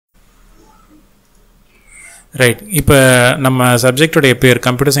Right. இப்போ நம்ம சப்ஜெக்டுடைய பேர்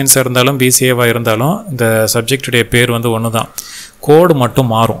கம்ப்யூட்டர் சயின்ஸாக இருந்தாலும் பிசிஏவாக இருந்தாலும் இந்த சப்ஜெக்டுடைய பேர் வந்து ஒன்று தான். கோடு மட்டும்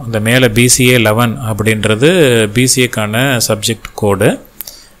மாறும். இந்த மேலே பிசிஏ 11 அப்படின்றது பிசிஏக்கான சப்ஜெக்ட் கோடு.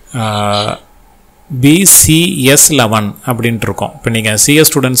 பிசிஎஸ் 11 அப்படின்ட்டு இருக்கும். இப்போ நீங்கள் சிஎஸ்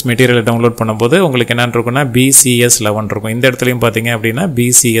ஸ்டூடெண்ட்ஸ் மெட்டீரியலை டவுன்லோட் பண்ணும்போது உங்களுக்கு என்னென்னு இருக்குன்னா பிசிஎஸ் 11 இருக்கும். இந்த இடத்துலையும் பார்த்தீங்க அப்படின்னா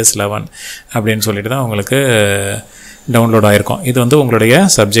பிசிஎஸ் 11 அப்படின்னு சொல்லிட்டு தான் உங்களுக்கு டவுன்லோட் ஆகிருக்கும். இது வந்து உங்களுடைய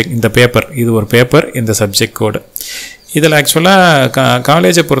சப்ஜெக்ட், இந்த பேப்பர், இது ஒரு பேப்பர், இந்த சப்ஜெக்ட் கோடு. இதில் ஆக்சுவலாக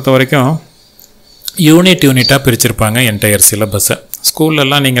காலேஜை பொறுத்த வரைக்கும் யூனிட்டாக பிரிச்சிருப்பாங்க என்டையர் சிலபஸை.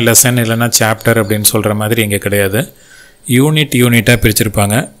 ஸ்கூல்லலாம் நீங்கள் லெசன் இல்லைன்னா சாப்டர் அப்படின்னு சொல்கிற மாதிரி இங்கே கிடையாது. யூனிட்டாக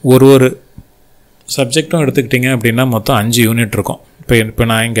பிரிச்சிருப்பாங்க. ஒரு சப்ஜெக்டும் எடுத்துக்கிட்டிங்க அப்படின்னா மொத்தம் 5 யூனிட் இருக்கும். இப்போ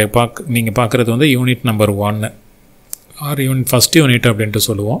நான் இங்கே நீங்கள் பார்க்குறது வந்து unit number 1 R first unit அப்படின்ட்டு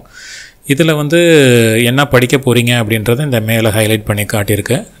சொல்லுவோம். இதில் வந்து என்ன படிக்க போகிறீங்க அப்படின்றத இந்த மேலே ஹைலைட் பண்ணி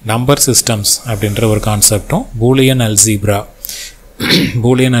காட்டியிருக்கு. நம்பர் சிஸ்டம்ஸ் அப்படின்ற ஒரு கான்செப்டும் பூலியன்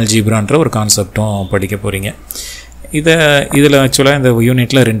அல்ஜீப்ரான்ற ஒரு கான்செப்டும் படிக்க போகிறீங்க. இதில் ஆக்சுவலாக இந்த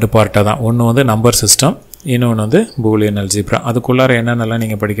யூனிட்டில் 2 பார்ட்டாக தான். ஒன்று வந்து நம்பர் சிஸ்டம், இன்னொன்று வந்து பூலியன் அல்ஜீப்ரா. அதுக்குள்ளார என்னென்னலாம்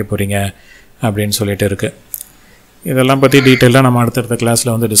நீங்கள் படிக்க போகிறீங்க அப்படின்னு சொல்லிட்டு இருக்குது. இதெல்லாம் பற்றி டீட்டெயிலாக நம்ம அடுத்தடுத்த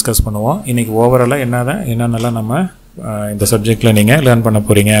கிளாஸில் வந்து டிஸ்கஸ் பண்ணுவோம். இன்றைக்கி ஓவராலாக என்னென்னலாம் நம்ம இந்த சப்ஜெக்டில் நீங்கள் லேர்ன் பண்ண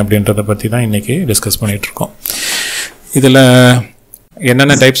போகிறீங்க அப்படின்றத பற்றி தான் இன்றைக்கி டிஸ்கஸ் பண்ணிகிட்ருக்கோம். இதில்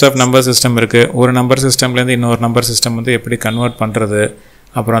என்னென்ன டைப்ஸ் ஆஃப் நம்பர் சிஸ்டம் இருக்குது, ஒரு நம்பர் சிஸ்டம்லேருந்து இன்னொரு நம்பர் சிஸ்டம் வந்து எப்படி கன்வெர்ட் பண்ணுறது,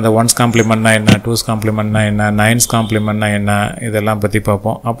 அப்புறம் அந்த 1's காம்ப்ளிமெண்ட்னா என்ன, 2's காம்ப்ளிமெண்ட்னா என்ன, 9's காம்ப்ளிமெண்ட்னா என்ன, இதெல்லாம் பற்றி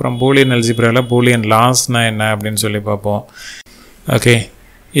பார்ப்போம். அப்புறம் பூலியன் அல்ஜீப்ராவில் பூலியன் லாஸ்னால் என்ன அப்படின்னு சொல்லி பார்ப்போம். ஓகே,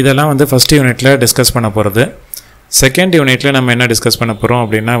 இதெல்லாம் வந்து ஃபஸ்ட் யூனிட்டில் டிஸ்கஸ் பண்ண போகிறது. செகண்ட் யூனிட்டில் நம்ம என்ன டிஸ்கஸ் பண்ண போகிறோம்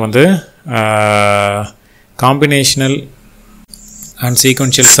அப்படின்னா வந்து காம்பினேஷனல் அண்ட்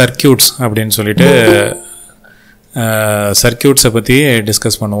சீக்வென்ஷியல் சர்க்யூட்ஸ் அப்படின்னு சொல்லிட்டு சர்க்யூட்ஸை பற்றி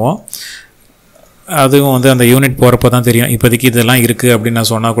டிஸ்கஸ் பண்ணுவோம். அதுவும் வந்து அந்த யூனிட் போகிறப்ப தான் தெரியும். இப்போதைக்கு இதெல்லாம் இருக்குது அப்படின்னு நான்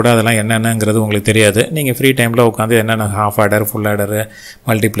சொன்னால் கூட அதெல்லாம் என்னென்னங்கிறது உங்களுக்கு தெரியாது. நீங்கள் ஃப்ரீ டைமில் உட்காந்து என்னென்ன half order, full order,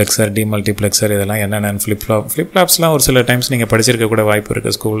 multiplexer, டிமல்டிப்ளெக்சர், இதெல்லாம் என்னென்னு ஃப்ளிப்ஃப்ளாப்ஸ்லாம் ஒரு சில டைம்ஸ் நீங்கள் படிச்சிருக்க கூட வாய்ப்பு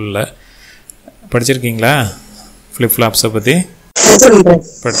இருக்குது. ஸ்கூலில் படிச்சிருக்கீங்களா? ஃப்ளிப்ஃப்ளாப்ஸை பற்றி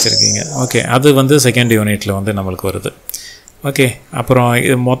படிச்சிருக்கீங்க. ஓகே, அது வந்து செகண்ட் யூனிட்டில் வந்து நம்மளுக்கு வருது. ஓகே, அப்புறம்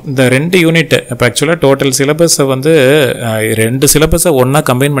இந்த 2 யூனிட் இப்போ ஆக்சுவலாக டோட்டல் சிலபஸை வந்து 2 சிலபஸை ஒன்றா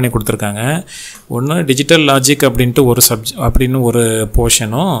கம்பைன் பண்ணி கொடுத்துருக்காங்க. ஒன்று டிஜிட்டல் லாஜிக் அப்படின்ட்டு அப்படின்னு ஒரு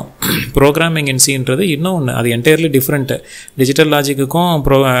போர்ஷனும், ப்ரோக்ராமிங் இன் சின்றது இன்னொன்று. அது என்டையர்லி டிஃப்ரெண்ட்டு. டிஜிட்டல் லாஜிக்குக்கும்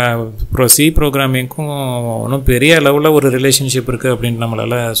சி ப்ரோக்ராமிங்க்கும் ஒன்றும் பெரிய லெவலில் ஒரு ரிலேஷன்ஷிப் இருக்குது அப்படின்னு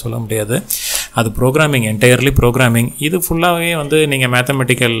நம்மளால் சொல்ல முடியாது. அது ப்ரோக்ராமிங், என்டையர்லி ப்ரோக்ராமிங். இது ஃபுல்லாகவே வந்து நீங்கள்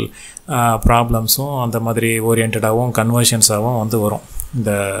மேத்தமெட்டிக்கல் ப்ராப்ளம்ஸும் அந்த மாதிரி ஓரியன்டாகவும் கன்வர்ஷன்ஸாகவும் வந்து வரும்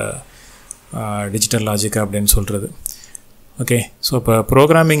இந்த டிஜிட்டல் லாஜிக் அப்படின்னு சொல்கிறது. ஓகே, ஸோ இப்போ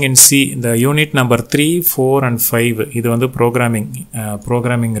ப்ரோக்ராமிங் இன் சி, இந்த யூனிட் நம்பர் 3, 4 and 5 இது வந்து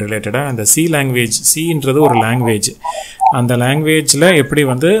ப்ரோக்ராமிங் ரிலேட்டடாக. அந்த சி லாங்குவேஜ், சின்றது ஒரு லாங்குவேஜ், அந்த லாங்குவேஜில் எப்படி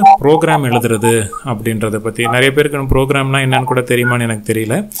வந்து ப்ரோக்ராம் எழுதுறது அப்படின்றத பற்றி. நிறைய பேருக்கு ப்ரோக்ராம்னால் என்னன்னு கூட தெரியுமான்னு எனக்கு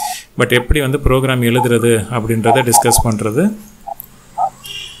தெரியல. பட் எப்படி வந்து ப்ரோக்ராம் எழுதுறது அப்படின்றத டிஸ்கஸ் பண்ணுறது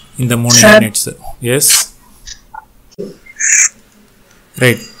இந்த 3 யூனிட்ஸு. S,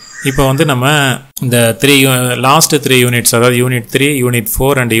 right. இப்போ வந்து நம்ம இந்த லாஸ்ட் 3 யூனிட்ஸ், அதாவது யூனிட் 3, யூனிட்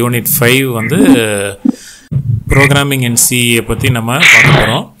 4 அண்ட் யூனிட் 5 வந்து ப்ரோக்ராமிங் இன் சியை பற்றி நம்ம பார்க்க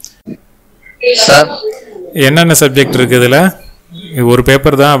போகிறோம். என்னென்ன சப்ஜெக்ட் இருக்குது இதில்? ஒரு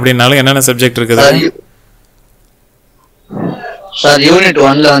பேப்பர் தான் அப்படின்னாலும் என்னென்ன சப்ஜெக்ட் இருக்குது சார்? யூனிட்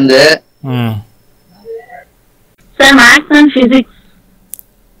 1ல வந்து சார் மேத்ஸ் அண்ட் பிசிக்ஸ்.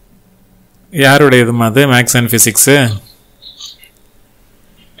 யாருடையதுமா அது maths and physics?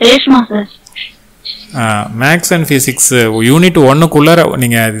 Reshma sir. Maths and physics unit 1க்குள்ளார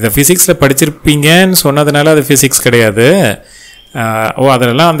நீங்கள் இதை ஃபிசிக்ஸில் படிச்சிருப்பீங்கன்னு சொன்னதுனால அது ஃபிசிக்ஸ் கிடையாது.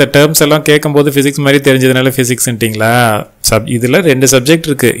 அதெல்லாம் அந்த டேர்ம்ஸ் எல்லாம் கேட்கும்போது ஃபிசிக்ஸ் மாதிரி தெரிஞ்சதுனால ஃபிசிக்ஸ்ன்ட்டிங்களா? இதில் 2 சப்ஜெக்ட்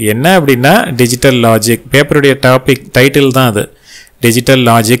இருக்குது. என்ன அப்படின்னா டிஜிட்டல் லாஜிக், பேப்பருடைய டாபிக் டைட்டில் தான் அது. டிஜிட்டல்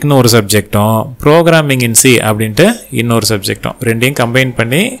லாஜிக்னு ஒரு சப்ஜெக்டும், ப்ரோக்ராமிங் இன் சி அப்படின்ட்டு இன்னொரு சப்ஜெக்டும்,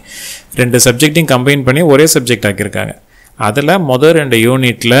 2 சப்ஜெக்டையும் கம்பைன் பண்ணி ஒரே சப்ஜெக்ட் ஆக்கியிருக்காங்க. அதில் முதல் 2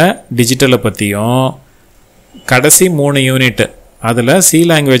 யூனிட்டில் டிஜிட்டலை பற்றியும், கடைசி 3 யூனிட் அதில் சி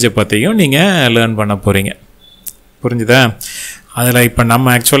லாங்குவேஜை பற்றியும் நீங்கள் லேர்ன் பண்ண போகிறீங்க. புரிஞ்சுதா? அதில் இப்போ நம்ம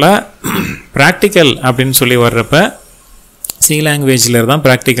ஆக்சுவலாக ப்ராக்டிக்கல் அப்படின்னு சொல்லி வர்றப்ப சி லாங்குவேஜில் தான்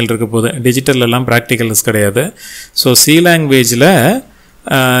ப்ராக்டிக்கல் இருக்க போகுது. டிஜிட்டல்லாம் ப்ராக்டிக்கல்ஸ் கிடையாது. ஸோ சி லாங்குவேஜில்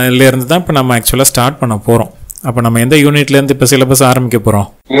இருந்து தான் இப்போ நம்ம ஆக்சுவலாக ஸ்டார்ட் பண்ண போகிறோம். அப்போ நம்ம எந்த யூனிட்லேருந்து இப்போ சிலபஸ் ஆரம்பிக்க போகிறோம்?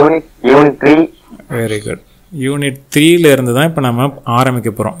 யூனிட் 3. Very good. யூனிட் 3லேருந்து தான் இப்போ நம்ம ஆரம்பிக்க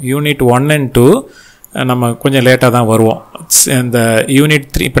போகிறோம். யூனிட் 1 and 2 நம்ம கொஞ்சம் லேட்டாக தான் வருவோம். இந்த யூனிட்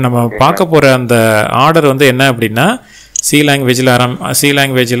 3 இப்போ நம்ம பார்க்க போகிற அந்த ஆர்டர் வந்து என்ன அப்படின்னா, சி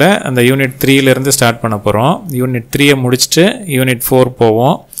லாங்குவேஜில் அந்த யூனிட் 3லேருந்து ஸ்டார்ட் பண்ண போகிறோம். யூனிட் 3 முடிச்சுட்டு யூனிட் 4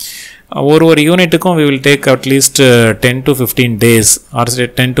 போவோம். ஒரு யூனிட்டுக்கும் we will take at least 10 to 15 days or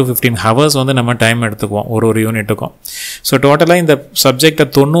 10 to 15 hours வந்து நம்ம டைம் எடுத்துக்குவோம் ஒரு யூனிட்டுக்கும். ஸோ டோட்டலாக இந்த சப்ஜெக்டை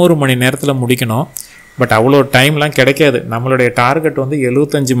 90 மணி நேரத்தில் முடிக்கணும். பட் அவ்வளோ டைம்லாம் கிடைக்காது. நம்மளுடைய டார்கெட் வந்து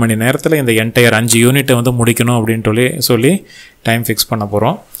 75 மணி நேரத்தில் இந்த என்டையர் 5 யூனிட்டை வந்து முடிக்கணும் அப்படின்ட்டு சொல்லி டைம் ஃபிக்ஸ் பண்ண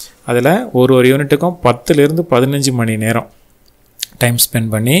போகிறோம். அதில் ஒரு யூனிட்டுக்கும் 10லேருந்து 15 மணி நேரம் டைம் ஸ்பெண்ட்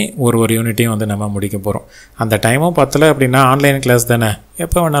பண்ணி ஒரு யூனிட்டையும் வந்து நம்ம முடிக்க போகிறோம். அந்த டைமும் பத்தலை அப்படின்னா ஆன்லைன் கிளாஸ் தானே,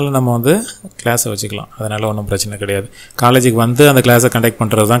 எப்போ வேணாலும் நம்ம வந்து கிளாஸை வச்சுக்கலாம். அதனால் ஒன்றும் பிரச்சனை கிடையாது. காலேஜுக்கு வந்து அந்த கிளாஸை கண்டக்ட்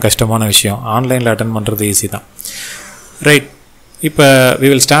பண்ணுறது தான் கஷ்டமான விஷயம். ஆன்லைனில் அட்டன் பண்ணுறது ஈஸி தான். ரைட், இப்போ we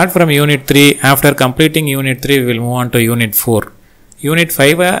will start from unit 3. after completing unit 3 we will move on to unit 4. unit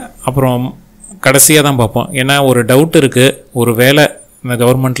 5 அப்புறம் கடைசியாக தான் பார்ப்போம். ஏன்னா ஒரு டவுட் இருக்குது, ஒரு வேளை இந்த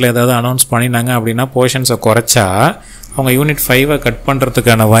கவர்மெண்ட்டில் ஏதாவது அனௌன்ஸ் பண்ணினாங்க அப்படின்னா போர்ஷன்ஸை குறைச்சா அவங்க யூனிட் 5 கட்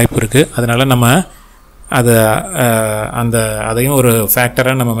பண்ணுறதுக்கான வாய்ப்பு இருக்குது. அதனால் நம்ம அதையும் ஒரு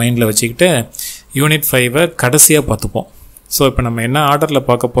ஃபேக்டராக நம்ம மைண்டில் வச்சுக்கிட்டு யூனிட் 5 கடைசியாக பார்த்துப்போம். ஸோ இப்போ நம்ம என்ன ஆர்டரில்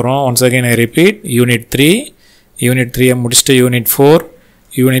பார்க்க போகிறோம், once again I repeat, unit 3 முடிச்சுட்டு யூனிட்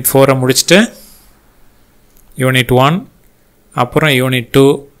 4 முடிச்சுட்டு யூனிட் 1, அப்புறம் யூனிட் 2,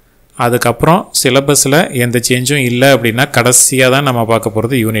 அதுக்கப்புறம் சிலபஸில் எந்த சேஞ்சும் இல்லை அப்படின்னா கடைசியாக தான் நம்ம பார்க்க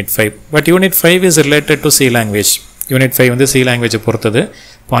போகிறது unit 5. But unit 5 is related to C language. Unit 5 வந்து சி லாங்குவேஜை பொறுத்தது.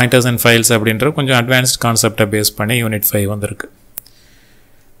 பாயிண்டர்ஸ் அண்ட் ஃபைல்ஸ் அப்படின்ற கொஞ்சம் அட்வான்ஸ்ட் கான்செப்டை பேஸ் பண்ணி யூனிட் 5 வந்திருக்கு.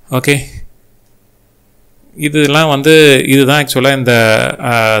 ஓகே, இதுதான் ஆக்சுவலாக இந்த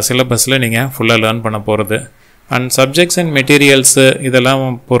சிலபஸில் நீங்கள் ஃபுல்லாக லேர்ன் பண்ண போகிறது. அண்ட் சப்ஜெக்ட்ஸ் அண்ட் மெட்டீரியல்ஸு இதெல்லாம்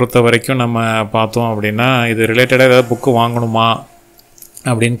பொறுத்த வரைக்கும் நம்ம பார்த்தோம் அப்படின்னா, இது ரிலேட்டடாக ஏதாவது புக்கு வாங்கணுமா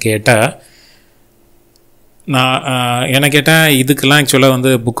அப்படின்னு கேட்டால், என்ன கேட்டால் இதுக்கெல்லாம் ஆக்சுவலாக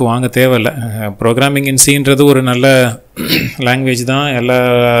வந்து புக்கு வாங்க தேவையில்லை. ப்ரோக்ராமிங் இன் சின்றது ஒரு நல்ல லாங்குவேஜ் தான், எல்லா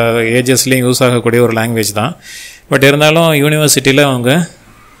ஏஜஸ்லேயும் யூஸ் ஆகக்கூடிய ஒரு லாங்குவேஜ் தான். பட் இருந்தாலும் யூனிவர்சிட்டியில் அவங்க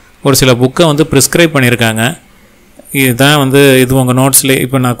ஒரு சில புக்கை வந்து ப்ரிஸ்கிரைப் பண்ணியிருக்காங்க. இதுதான் இது உங்கள் நோட்ஸ்லேயே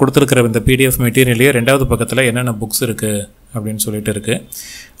இப்போ நான் கொடுத்துருக்கிற இந்த பிடிஎஃப் மெட்டீரியல்லையே 2வது பக்கத்தில் என்னென்ன புக்ஸ் இருக்குது அப்படின்னு சொல்லிட்டு இருக்குது.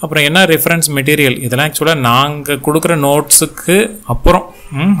 அப்புறம் என்ன ரெஃபரன்ஸ் மெட்டீரியல், இதெல்லாம் ஆக்சுவலாக நாங்கள் கொடுக்குற நோட்ஸுக்கு அப்புறம்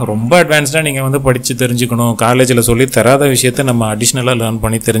ரொம்ப அட்வான்ஸ்டாக நீங்கள் படித்து தெரிஞ்சுக்கணும், காலேஜில் சொல்லி தராத விஷயத்தை நம்ம அடிஷ்னலாக லேர்ன்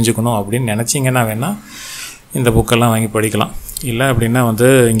பண்ணி தெரிஞ்சுக்கணும் அப்படின்னு நினச்சிங்கன்னா வேணால் இந்த புக்கெல்லாம் வாங்கி படிக்கலாம். இல்லை அப்படின்னா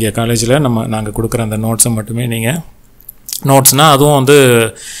இங்கே காலேஜில் நாங்கள் கொடுக்குற அந்த நோட்ஸை மட்டுமே நீங்கள் நோட்ஸ்னால் அதுவும்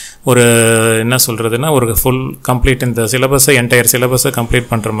ஒரு என்ன சொல்கிறதுனா ஒரு ஃபுல் கம்ப்ளீட் இந்த சிலபஸை என்டையர் சிலபஸை கம்ப்ளீட்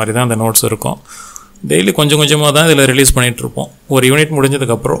பண்ணுற மாதிரி தான் அந்த நோட்ஸ் இருக்கும். டெய்லி கொஞ்சம் கொஞ்சமாக தான் இதில் ரிலீஸ் பண்ணிகிட்ருப்போம். ஒரு யூனிட்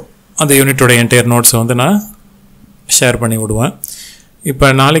முடிஞ்சதுக்கப்புறம் அந்த யூனிட்டோட என்டையர் நோட்ஸை நான் ஷேர் பண்ணி விடுவேன். இப்போ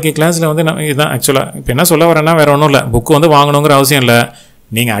நாளைக்கு கிளாஸில் நான் இதுதான் ஆக்சுவலாக இப்போ என்ன சொல்ல வரேன்னா வேறு ஒன்றும் இல்லை, புக்கு வாங்கணுங்கிற அவசியம் இல்லை.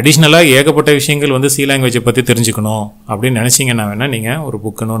 நீங்கள் அடிஷ்னலாக ஏகப்பட்ட விஷயங்கள் சி லாங்குவேஜை பற்றி தெரிஞ்சுக்கணும் அப்படின்னு நினச்சிங்கன்னா வேணால் நீங்கள் ஒரு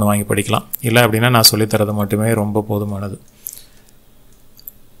புக்குன்னு ஒன்று வாங்கி படிக்கலாம். இல்லை அப்படின்னா நான் சொல்லித்தரது மட்டுமே ரொம்ப போதுமானது.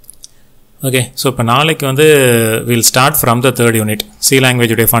 ஓகே, ஸோ இப்போ நாளைக்கு will start from the 3rd unit. C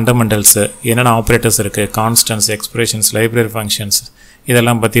லாங்குவேஜுடைய fundamentals, என்னென்ன ஆப்ரேட்டர்ஸ் இருக்குது, கான்ஸ்டன்ஸ், எக்ஸ்பிரஷன்ஸ், லைப்ரரி ஃபங்க்ஷன்ஸ்,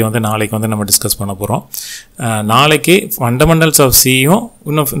 இதெல்லாம் பற்றி நாளைக்கு நம்ம டிஸ்கஸ் பண்ண போகிறோம். நாளைக்கு ஃபண்டமெண்டல்ஸ் ஆஃப் சியும்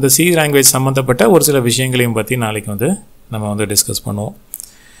இன்னும் இந்த சி லாங்குவேஜ் சம்மந்தப்பட்ட ஒரு சில விஷயங்களையும் பற்றி நாளைக்கு நம்ம டிஸ்கஸ் பண்ணுவோம்.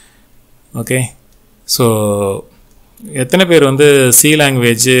 ஓகே, ஸோ எத்தனை பேர் சி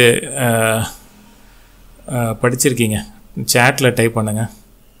லாங்குவேஜ் படிச்சிருக்கீங்க? சேட்டில் டைப் பண்ணுங்கள்,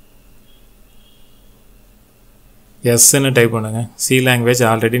 எஸ்ன்னு டைப் பண்ணுங்கள். சி லாங்குவேஜ்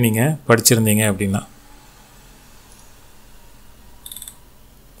ஆல்ரெடி நீங்கள் படிச்சிருந்தீங்க அப்படின்னா.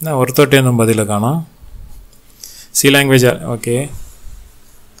 நான் ஒருத்தோட்டேந்தும் பதில காணோம். C language okay.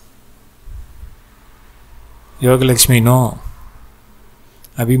 Yogalakshmi no,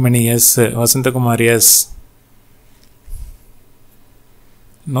 அபிமணி S, Vasanthakumar S.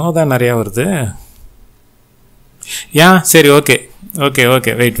 No தான் நிறையா வருது. சரி, ஓகே ஓகே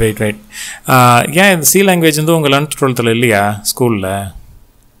ஓகே வெயிட் ஏன் இந்த சி லாங்குவேஜ் உங்கள் 11th 12th இல்லையா ஸ்கூலில்?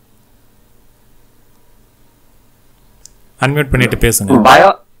 அன்மியூட் பண்ணிட்டு பேசுங்க.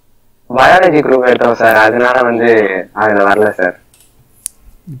 பயாலஜி குரூப் எடுத்தோம் சார், அதனால அதில் வரல சார்.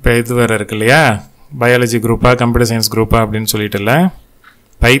 இப்போ இது வேறு இருக்கு இல்லையா, பயாலஜி குரூப்பா கம்ப்யூட்டர் சயின்ஸ் குரூப்பா அப்படின்னு சொல்லிட்டுல.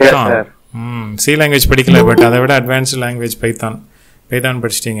 பைத்தான் சி லாங்குவேஜ் படிக்கல, பட் அதை விட அட்வான்ஸ்டு லாங்குவேஜ் பைத்தான்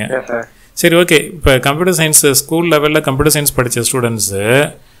படிச்சிட்டிங்க. சரி, ஓகே. இப்போ கம்ப்யூட்டர் சயின்ஸு ஸ்கூல் லெவலில் கம்ப்யூட்டர் சயின்ஸ் படித்த ஸ்டூடெண்ட்ஸு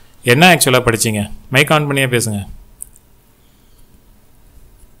என்ன ஆக்சுவலாக படிச்சிங்க? மைக் ஆன் பண்ணியே பேசுங்க.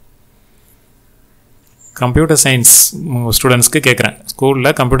 கம்ப்யூட்டர் சயின்ஸ் ஸ்டூடெண்ட்ஸ்க்கு கேட்குறேன்.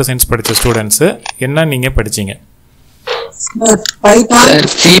 ஸ்கூலில் கம்ப்யூட்டர் சயின்ஸ் படித்த ஸ்டூடெண்ட்ஸு என்ன நீங்கள் படிச்சிங்க?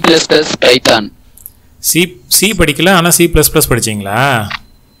 சி சி படிக்கல, ஆனால் C plus plus படிச்சிங்களா?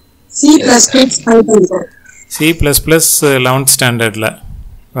 C plus plus 11th ஸ்டாண்டர்டில்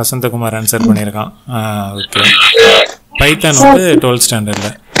வசந்தகுமார் ஆன்சர் பண்ணியிருக்கான். ஓகே. பைத்தான் வந்து 12th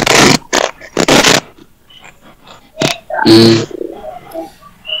ஸ்டாண்டர்டில்.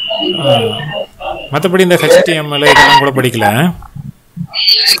 மற்றபடி இந்த HTML இதெல்லாம் கூட படிக்கல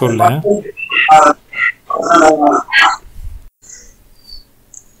ஸ்கூலில்.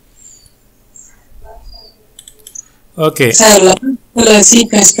 ஓகே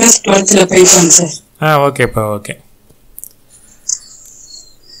ஓகேப்பா. Okay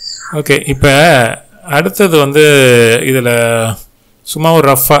okay. இப்போ அடுத்தது வந்து இதில் சும்மா ஒரு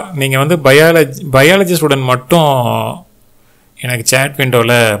ரஃப்பாக நீங்கள் வந்து பயாலஜி ஸ்டூடெண்ட் மட்டும் எனக்கு சேட்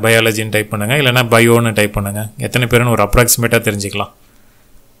விண்டோவில் பயாலஜின்னு டைப் பண்ணுங்கள், இல்லைனா பயோன்னு டைப் பண்ணுங்கள். எத்தனை பேருன்னு ஒரு அப்ராக்சிமேட்டாக தெரிஞ்சுக்கலாம்.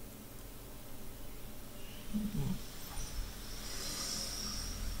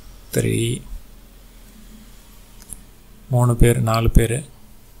 3 3 பேர், 4 பேர்,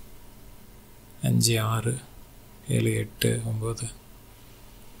 5 6 7 8 9 10.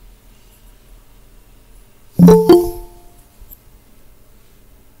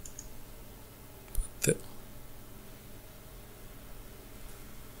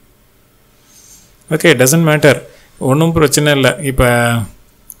 ஓகே, டசன்ட் மேட்டர், ஒன்றும் பிரச்சனை இல்லை. இப்போ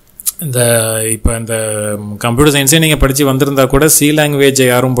இந்த கம்ப்யூட்டர் சயின்ஸே நீங்கள் படித்து வந்திருந்தா கூட சி லாங்குவேஜை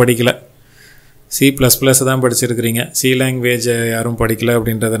யாரும் படிக்கலை, சி ப்ளஸ் ப்ளஸ் தான் படிச்சிருக்கிறீங்க. சி லாங்குவேஜை யாரும் படிக்கலை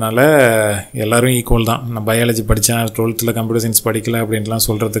அப்படின்றதுனால எல்லோரும் ஈக்குவல் தான். நான் பயாலஜி படித்தேன், 12th கம்ப்யூட்டர் சயின்ஸ் படிக்கலை அப்படின்ட்டுலாம்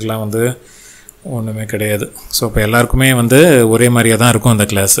சொல்கிறதுக்கெலாம் வந்து ஒன்றுமே கிடையாது. ஸோ இப்போ எல்லாருக்குமே வந்து ஒரே மாதிரியாக தான் இருக்கும் அந்த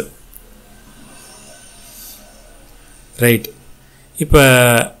கிளாஸு. ரைட். இப்போ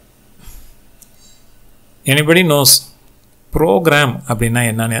எனிபடி நோஸ் ப்ரோக்ராம் அப்படின்னா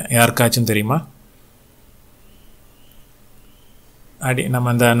என்னன்னு யாருக்காச்சும் தெரியுமா?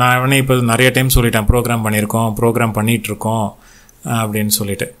 நம்ம நான் இப்போ நிறைய டைம் சொல்லிட்டேன், ப்ரோக்ராம் பண்ணியிருக்கோம், ப்ரோக்ராம் பண்ணிகிட்ருக்கோம் அப்படின்னு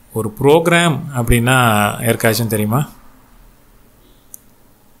சொல்லிட்டு. ஒரு ப்ரோக்ராம் அப்படின்னா யாருக்காச்சும் தெரியுமா?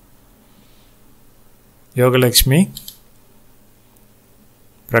 யோகலக்ஷ்மி,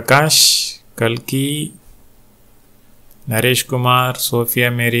 பிரகாஷ், கல்கி, நரேஷ்குமார், சோஃபியா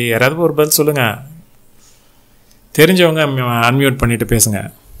மேரி, யாராவது ஒரு பதில் சொல்லுங்கள். தெரிஞ்சவங்க அன்மியூட் பண்ணிவிட்டு பேசுங்க.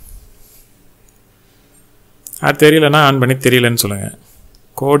 அது தெரியலன்னா ஆன் பண்ணி தெரியலன்னு சொல்லுங்கள்.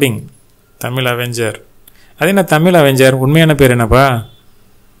 Coding, Tamil Avenger. அது என்ன தமிழ் அவெஞ்சர்? உண்மையான பேர் என்னப்பா?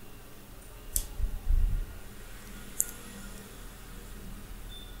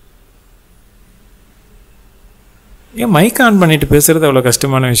 ஏன் மைக் ஆன் பண்ணிவிட்டு பேசுகிறது அவ்வளோ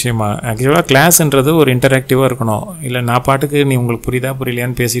கஷ்டமான விஷயமா? ஆக்சுவலாக கிளாஸ்ன்றது ஒரு இன்டராக்டிவாக இருக்கணும். இல்லை நான் பாட்டுக்கு நீ உங்களுக்கு புரியுதா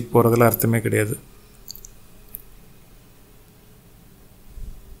புரியலையான்னு பேசிட்டு போகிறதுல அர்த்தமே கிடையாது.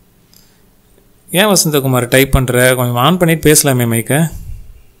 ஏன் வசந்தகுமார் டைப் பண்ணுற? கொஞ்சம் ஆன் பண்ணிட்டு பேசலாமே மைக்கை.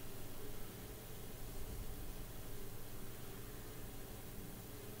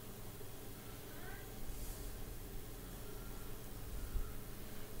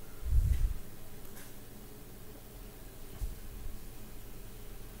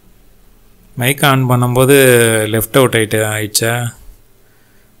 மைக் ஆன் பண்ணும்போது லெஃப்ட் அவுட் ஆயிடுச்சா?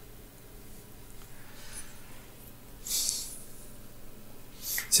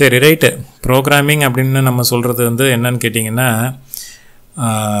 சரி, ரைட்டு. ப்ரோக்ராமிங் அப்படின்னு நம்ம சொல்கிறது வந்து என்னன்னு கேட்டிங்கன்னா,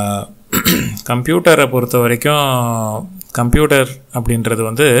 கம்ப்யூட்டரை பொறுத்த வரைக்கும் கம்ப்யூட்டர் அப்படின்றது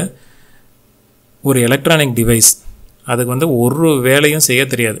வந்து ஒரு எலக்ட்ரானிக் டிவைஸ். அதுக்கு வந்து ஒரு வேலையும் செய்ய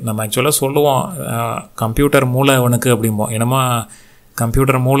தெரியாது. நம்ம ஆக்சுவலாக சொல்லுவோம் கம்ப்யூட்டர் மூளை அவனுக்கு அப்படிம்போம். என்னமோ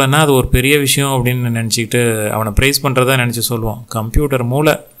கம்ப்யூட்டர் மூளைன்னா அது ஒரு பெரிய விஷயம் அப்படின்னு நினச்சிக்கிட்டு அவனை ப்ரைஸ் பண்ணுறதா நினச்சி சொல்லுவோம். கம்ப்யூட்டர்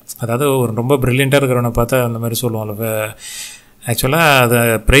மூளை, அதாவது ஒரு ரொம்ப ப்ரில்லியண்ட்டாக இருக்கிறவனை பார்த்தா அந்த மாதிரி சொல்லுவோம்ல. ஆக்சுவலாக அதை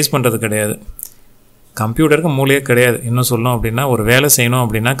ப்ரைஸ் பண்ணுறது கிடையாது. கம்ப்யூட்டருக்கு மூளையே கிடையாது. இன்னும் சொல்லணும் அப்படின்னா, ஒரு வேலை செய்யணும்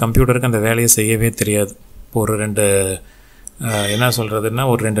அப்படின்னா கம்ப்யூட்டருக்கு அந்த வேலையை செய்யவே தெரியாது. இப்போ ஒரு என்ன சொல்கிறதுன்னா,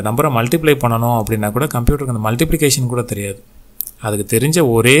 ஒரு 2 நம்பரை மல்டிப்ளை பண்ணணும் அப்படின்னா கூட கம்ப்யூட்டருக்கு அந்த மல்டிப்ளிகேஷன் கூட தெரியாது. அதுக்கு தெரிஞ்ச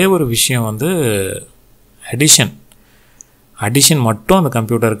ஒரே ஒரு விஷயம் வந்து அடிஷன் மட்டும் அந்த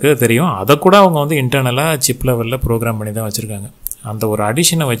கம்ப்யூட்டருக்கு தெரியும். அதை கூட அவங்க வந்து இன்டர்னலாக சிப் லெவலில் ப்ரோக்ராம் பண்ணி தான் வச்சுருக்காங்க. அந்த ஒரு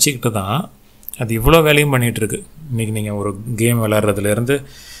அடிஷனை வச்சுக்கிட்டு தான் அது இவ்வளோ வேலையும் பண்ணிகிட்ருக்கு. இன்றைக்கி நீங்கள் ஒரு கேம் விளாட்றதுலேருந்து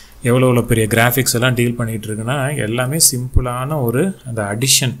எவ்வளோ பெரிய கிராஃபிக்ஸ் எல்லாம் டீல் பண்ணிகிட்ருக்குன்னா எல்லாமே சிம்பிளான அந்த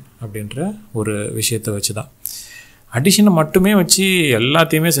அடிஷன் அப்படின்ற ஒரு விஷயத்தை வச்சு தான். அடிஷனை மட்டுமே வச்சு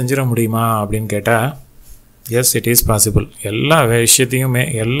எல்லாத்தையுமே செஞ்சிட முடியுமா அப்படின்னு கேட்டால், எஸ், இட் இஸ் பாசிபிள். எல்லா விஷயத்தையுமே,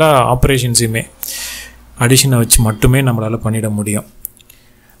 எல்லா ஆப்ரேஷன்ஸையுமே அடிஷனை வச்சு மட்டுமே நம்மளால் பண்ணிட முடியும்.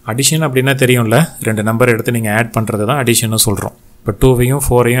 அடிஷன் அப்படின்னா தெரியும்ல, 2 நம்பர் எடுத்து நீங்கள் ஆட் பண்ணுறது தான் அடிஷன்னு சொல்கிறோம். இப்போ 2வையும்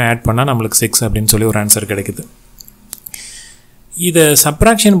 4ஐயும் ஆட் பண்ணால் நம்மளுக்கு 6 அப்படின்னு சொல்லி ஒரு ஆன்சர் கிடைக்குது. இதை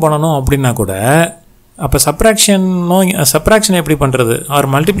சப்ராக்ஷன் பண்ணணும் அப்படின்னா கூட அப்போ சப்ராக்ஷன் எப்படி பண்ணுறது, ஆர்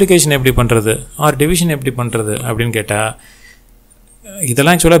மல்டிப்ளிகேஷன் எப்படி பண்ணுறது, ஆர் டிவிஷன் எப்படி பண்ணுறது அப்படின்னு கேட்டால்,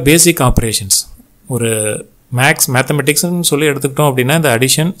 இதெல்லாம் ஆக்சுவலாக பேசிக் ஆப்ரேஷன்ஸ். ஒரு மேத்தமெட்டிக்ஸ்னு சொல்லி எடுத்துக்கிட்டோம் அப்படின்னா இந்த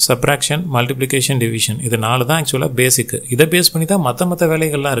அடிஷன், சப்ராக்ஷன், மல்டிப்ளிகேஷன், டிவிஷன் இது 4 தான் ஆக்சுவலாக பேசிக்கு. இதை பேஸ் பண்ணி தான் மற்ற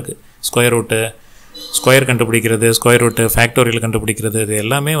வேலைகள்லாம் இருக்குது. ஸ்கொயர் ரூட்டு, ஸ்கொயர் கண்டுபிடிக்கிறது, ஸ்கொயர் ரூட்டு, ஃபேக்டோரியல் கண்டுபிடிக்கிறது, இது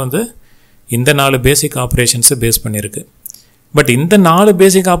எல்லாமே வந்து இந்த 4 பேசிக் ஆப்ரேஷன்ஸை பேஸ் பண்ணியிருக்கு. பட் இந்த 4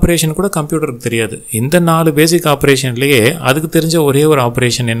 பேசிக் ஆப்ரேஷன் கூட கம்ப்யூட்டருக்கு தெரியாது. இந்த 4 பேசிக் ஆப்ரேஷன்லேயே அதுக்கு தெரிஞ்ச ஒரே ஒரு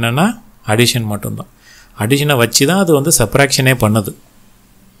ஆப்ரேஷன் என்னென்னா அடிஷன் மட்டும்தான். அடிஷனை வச்சு தான் அது வந்து சப்ராக்ஷனே பண்ணுது.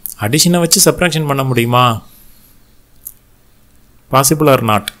 அடிஷனை வச்சு சப்ராக்ஷன் பண்ண முடியுமா? Possible R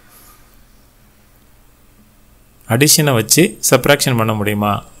not? அடிஷனை வச்சு சப்ராக்ஷன் பண்ண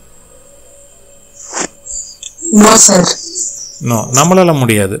முடியுமா? No sir. நோ, நம்மளால்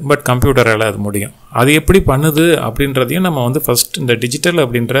முடியாது. பட் கம்ப்யூட்டரால் அது முடியும். அது எப்படி பண்ணுது அப்படின்றதையும் நம்ம வந்து ஃபஸ்ட் இந்த டிஜிட்டல்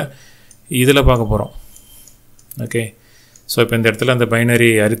அப்படின்ற இதில் பார்க்க போகிறோம். ஓகே, ஸோ இப்போ இந்த இடத்துல அந்த பைனரி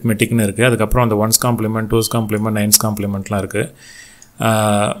அரித்மெட்டிக்னு இருக்குது. அதுக்கப்புறம் அந்த 1's complement, 2's complement, 9's காம்ப்ளிமெண்ட்லாம் இருக்குது.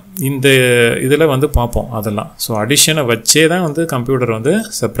 இந்த இதில் வந்து பார்ப்போம் அதெல்லாம். ஸோ அடிஷனை வச்சே தான் வந்து கம்ப்யூட்டர் வந்து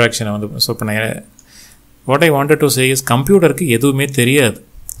சப்ராக்ஷனை வந்து. ஸோ இப்போ நான் what I wanted to say is கம்ப்யூட்டருக்கு எதுவுமே தெரியாது.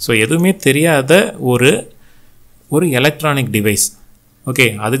 ஸோ எதுவுமே தெரியாத ஒரு எலக்ட்ரானிக் டிவைஸ். ஓகே,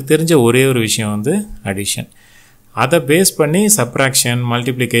 அதுக்கு தெரிஞ்ச ஒரே ஒரு விஷயம் வந்து அடிஷன். அதை பேஸ் பண்ணி சப்ராக்ஷன்,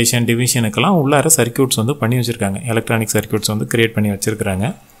 மல்டிப்ளிகேஷன், டிவிஷனுக்கெல்லாம் உள்ளார சர்க்யூட்ஸ் வந்து பண்ணி வச்சுருக்காங்க. எலக்ட்ரானிக் சர்க்யூட்ஸ் வந்து க்ரியேட் பண்ணி வச்சுருக்கிறாங்க.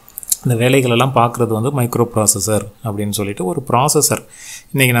 இந்த வேலைகளெல்லாம் பார்க்குறது வந்து மைக்ரோ ப்ராசஸர் அப்படின்னு சொல்லிட்டு ஒரு ப்ராசஸர்.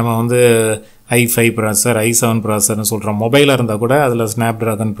 இன்றைக்கி நம்ம வந்து i5 ப்ராசஸர், i7 ப்ராசஸர்னு சொல்கிறோம். மொபைலாக இருந்தால் கூட அதில்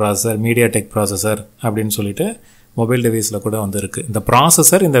ஸ்னாப்ட்ராகன் ப்ராசஸர், மீடியாடெக் ப்ராசஸர் அப்படின்னு சொல்லிட்டு மொபைல் டிவைஸில் கூட வந்து இருக்குது. இந்த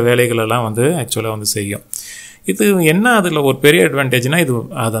ப்ராசஸர் இந்த வேலைகளெல்லாம் வந்து ஆக்சுவலாக வந்து செய்யும். இது என்ன அதில் ஒரு பெரிய அட்வான்டேஜ்னால்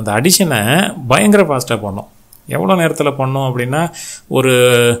அது அந்த அடிஷனை பயங்கர ஃபாஸ்ட்டாக பண்ணோம். எவ்வளோ நேரத்தில் பண்ணோம் அப்படின்னா ஒரு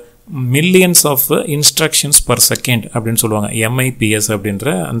millions of instructions per second அப்படின்னு சொல்லுவாங்க, MIPS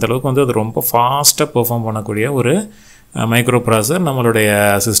அப்படின்ற அந்தளவுக்கு வந்து அது ரொம்ப ஃபாஸ்ட்டாக பெர்ஃபார்ம் பண்ணக்கூடிய ஒரு மைக்ரோ ப்ராசஸர் நம்மளுடைய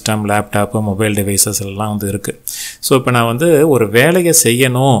சிஸ்டம், லேப்டாப்பு, மொபைல் டிவைசஸ் எல்லாம் வந்து இருக்குது. ஸோ இப்போ நான் வந்து ஒரு வேலையை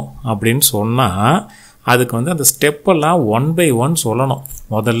செய்யணும் அப்படின்னு சொன்னால் அதுக்கு வந்து அந்த ஸ்டெப்பெல்லாம் 1 by 1 சொல்லணும்.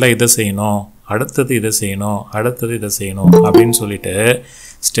 முதல்ல இதை செய்யணும், அடுத்தது இதை செய்யணும், அடுத்தது இதை செய்யணும் அப்படின்னு சொல்லிட்டு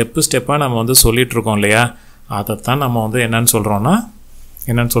ஸ்டெப்பாக நம்ம வந்து சொல்லிகிட்ருக்கோம் இல்லையா? அதைத்தான் நம்ம வந்து என்னன்னு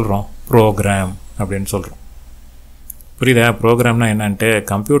சொல்கிறோம், ப்ரோக்ராம் அப்படின்னு சொல்கிறோம். புரியுதா? ப்ரோக்ராம்னா என்னன்ட்டு,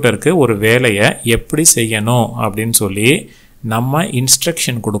 கம்ப்யூட்டருக்கு ஒரு வேலையை எப்படி செய்யணும் அப்படின்னு சொல்லி நம்ம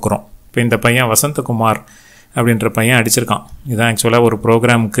இன்ஸ்ட்ரக்ஷன் கொடுக்குறோம். இப்போ இந்த பையன் வசந்தகுமார் அப்படின்ற பையன் அடிச்சிருக்கான். இதுதான் ஆக்சுவலாக ஒரு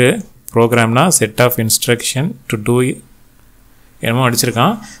ப்ரோக்ராம்னா set of instruction to two என்னமோ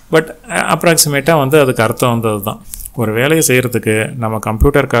அடிச்சிருக்கான். பட் அப்ராக்சிமேட்டாக வந்து அதுக்கு அர்த்தம் வந்து அதுதான். ஒரு வேலையை செய்கிறதுக்கு நம்ம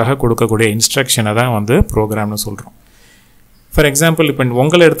கம்ப்யூட்டருக்காக கொடுக்கக்கூடிய இன்ஸ்ட்ரக்ஷனை தான் வந்து ப்ரோக்ராம்னு சொல்கிறோம். ஃபார் எக்ஸாம்பிள் இப்போ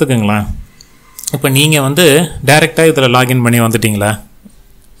உங்களை எடுத்துக்கோங்களேன். இப்போ நீங்கள் வந்து டைரெக்டாக இதில் லாகின் பண்ணி வந்துட்டிங்களா?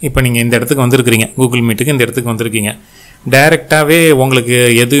 இப்போ நீங்கள் இந்த இடத்துக்கு வந்திருக்கிறீங்க, கூகுள் மீட்டுக்கு இந்த இடத்துக்கு வந்திருக்கீங்க. டைரெக்டாகவே உங்களுக்கு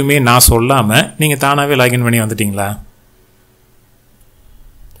எதுவுமே நான் சொல்லாமல் நீங்கள் தானாகவே லாகின் பண்ணி வந்துட்டிங்களா?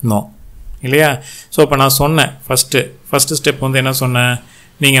 நோ, இல்லையா? ஸோ இப்போ நான் சொன்னேன் ஃபஸ்ட்டு ஸ்டெப் வந்து என்ன சொன்னேன்,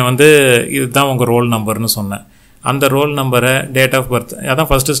 நீங்கள் வந்து இதுதான் உங்கள் ரோல் நம்பர்னு சொன்னேன். அந்த ரோல் நம்பரை, டேட் ஆஃப் பர்த், அதான்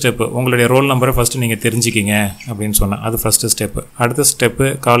ஃபஸ்ட்டு ஸ்டெப்பு. உங்களுடைய ரோல் நம்பரை ஃபஸ்ட்டு நீங்கள் தெரிஞ்சுக்கிங்க அப்படின்னு சொன்னேன். அது ஃபஸ்ட்டு ஸ்டெப்பு. அடுத்த ஸ்டெப்பு,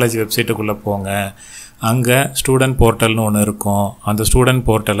 காலேஜ் வெப்சைட்டுக்குள்ளே போங்க. அங்கே ஸ்டூடெண்ட் போர்ட்டல்னு ஒன்று இருக்கும். அந்த ஸ்டூடெண்ட்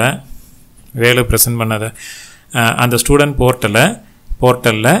போர்ட்டலை வேலை ப்ரெசென்ட் பண்ணதை அந்த ஸ்டூடெண்ட்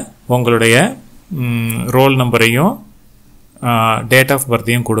போர்ட்டலில் உங்களுடைய ரோல் நம்பரையும் டேட் ஆஃப்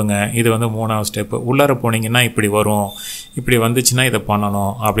பர்த்தையும் கொடுங்க. இது வந்து 3வது ஸ்டெப்பு. உள்ளார போனீங்கன்னா இப்படி வரும், இப்படி வந்துச்சுன்னா இதை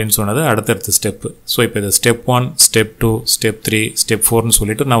பண்ணணும் அப்படின்னு சொன்னது அடுத்தடுத்த ஸ்டெப்பு. ஸோ இப்போ இது ஸ்டெப் 1, ஸ்டெப் 2, ஸ்டெப் 3, ஸ்டெப் 4னு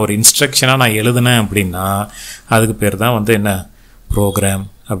சொல்லிவிட்டு நான் ஒரு இன்ஸ்ட்ரக்ஷனாக நான் எழுதுனேன் அப்படின்னா அதுக்கு பேர் தான் வந்து என்ன, ப்ரோக்ராம்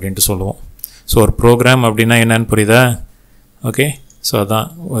அப்படின்ட்டு சொல்லுவோம். ஸோ ஒரு ப்ரோக்ராம் அப்படின்னா என்னன்னு புரியுதா? ஓகே, ஸோ அதான்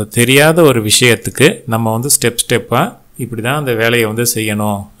தெரியாத ஒரு விஷயத்துக்கு நம்ம வந்து ஸ்டெப்பாக இப்படி தான் அந்த வேலையை வந்து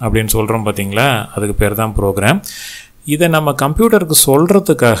செய்யணும் அப்படின்னு சொல்கிறோம் பார்த்தீங்களா? அதுக்கு பேர் தான் ப்ரோக்ராம். இதை நம்ம கம்ப்யூட்டருக்கு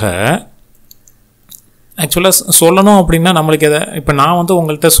சொல்கிறதுக்காக ஆக்சுவலாக சொல்லணும் அப்படின்னா நம்மளுக்கு எதை, இப்போ நான் வந்து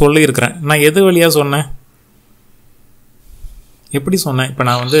உங்கள்கிட்ட சொல்லியிருக்கிறேன், நான் எது வழியாக சொன்னேன், எப்படி சொன்னேன்? இப்போ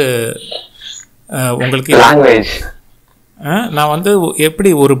நான் வந்து உங்களுக்கு நான் வந்து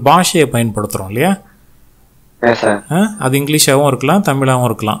எப்படி ஒரு பாஷையை பயன்படுத்துகிறோம் இல்லையா? அது இங்கிலீஷாகவும் இருக்கலாம், தமிழாகவும்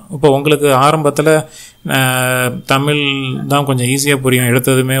இருக்கலாம். இப்போ உங்களுக்கு ஆரம்பத்தில் தமிழ் தான் கொஞ்சம் ஈஸியாக புரியும்,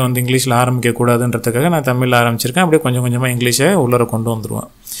 எடுத்ததுமே வந்து இங்கிலீஷில் ஆரம்பிக்கக்கூடாதுன்றதுக்காக நான் தமிழில் ஆரம்பிச்சிருக்கேன். அப்படியே கொஞ்சம் கொஞ்சமாக இங்கிலீஷை உள்ளர கொண்டு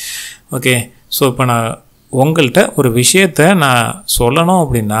வந்துடுவேன். ஓகே, ஸோ இப்போ நான் உங்கள்கிட்ட ஒரு விஷயத்தை நான் சொல்லணும்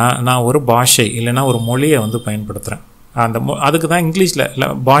அப்படின்னா நான் ஒரு பாஷை இல்லைன்னா ஒரு மொழியை வந்து பயன்படுத்துகிறேன். அந்த அதுக்கு தான் இங்கிலீஷில் இல்லை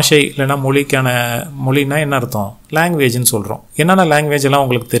பாஷை இல்லைன்னா மொழினா என்ன அர்த்தம், லாங்குவேஜ்னு சொல்கிறோம். என்னென்ன லாங்குவேஜ் எல்லாம்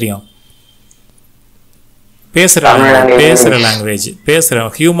உங்களுக்கு தெரியும்? பேசுகிற லாங்குவேஜ்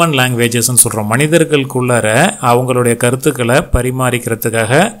ஹியூமன் லாங்குவேஜஸ்ன்னு சொல்கிறோம். மனிதர்களுக்குள்ளார அவங்களுடைய கருத்துக்களை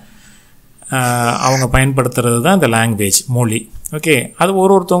பரிமாறிக்கிறதுக்காக அவங்க பயன்படுத்துறது தான் இந்த லாங்குவேஜ், மொழி. ஓகே, அது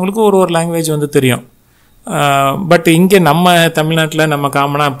ஒருத்தவங்களுக்கும் ஒரு லாங்குவேஜ் வந்து தெரியும். பட் இங்கே நம்ம தமிழ்நாட்டில் நம்ம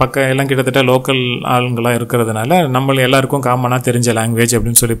காமனாக எல்லாம் கிட்டத்தட்ட லோக்கல் ஆளுங்களாக இருக்கிறதுனால நம்மள எல்லாருக்கும் காமனாக தெரிஞ்ச லாங்குவேஜ்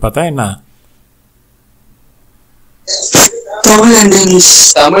அப்படின்னு சொல்லி பார்த்தா என்ன?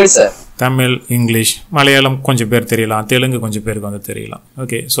 தமிழ், இங்கிலீஷ், மலையாளம் கொஞ்சம் பேர் தெரியலாம், தெலுங்கு கொஞ்சம் பேருக்கு வந்து தெரியலாம்.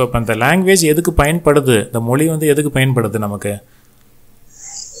 ஓகே, ஸோ இப்போ இந்த லாங்குவேஜ் எதுக்கு பயன்படுது, இந்த மொழி வந்து எதுக்கு பயன்படுது நமக்கு?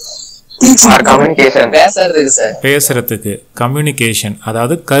 பேசுறதுக்கு, கம்யூனிகேஷன்,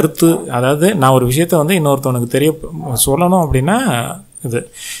 அதாவது கருத்து, அதாவது நான் ஒரு விஷயத்த வந்து இன்னொருத்தவனுக்கு சொல்லணும் அப்படின்னா இது.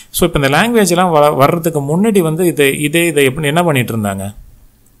 ஸோ இப்போ இந்த லாங்குவேஜ் எல்லாம் வர்றதுக்கு முன்னாடி வந்து இதை எப்படி என்ன பண்ணிட்டு இருந்தாங்க?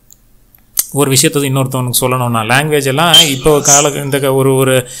 ஒரு விஷயத்தை இன்னொருத்தவனுக்கு சொல்லணும்னா லாங்குவேஜ் எல்லாம் இப்போ இந்த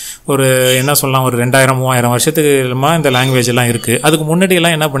ஒரு என்ன சொல்லலாம், ஒரு 2000-3000 வருஷத்துக்குமா இந்த லாங்குவேஜ் எல்லாம் இருக்குது. அதுக்கு முன்னாடி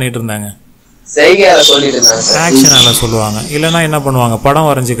எல்லாம் என்ன பண்ணிட்டு இருந்தாங்க? ஆக்ஷனால சொல்லுவாங்க. இல்லைன்னா என்ன பண்ணுவாங்க, படம்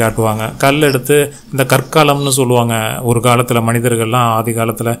வரைஞ்சி காட்டுவாங்க. கல் எடுத்து இந்த கற்காலம்னு சொல்லுவாங்க. ஒரு காலத்தில் மனிதர்கள்லாம் ஆதி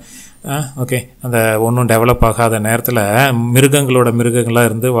காலத்தில் ஓகே அந்த ஒன்றும் டெவலப் ஆகாத நேரத்தில் மிருகங்களாக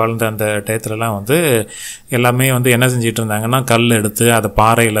இருந்து வாழ்ந்த அந்த டயத்துலலாம் வந்து எல்லாமே வந்து என்ன செஞ்சிட்டு இருந்தாங்கன்னா, கல் எடுத்து அதை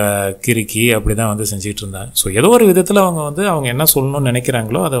பாறையில் கிறுக்கி அப்படி தான் வந்து செஞ்சிட்டு இருந்தாங்க. ஸோ ஏதோ ஒரு விதத்தில் அவங்க என்ன சொல்லணும்னு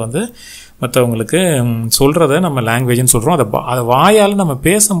நினைக்கிறாங்களோ அதை வந்து மற்றவங்களுக்கு சொல்கிறத நம்ம லாங்குவேஜ்னு சொல்கிறோம். அதை வாயால் நம்ம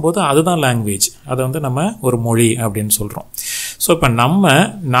பேசும்போது அதுதான் லாங்குவேஜ். அதை வந்து நம்ம ஒரு மொழி அப்படின்னு சொல்கிறோம். ஸோ இப்போ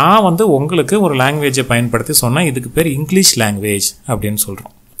நான் வந்து உங்களுக்கு ஒரு லாங்குவேஜை பயன்படுத்தி சொன்னால் இதுக்கு பேர் இங்கிலீஷ் லாங்குவேஜ் அப்படின்னு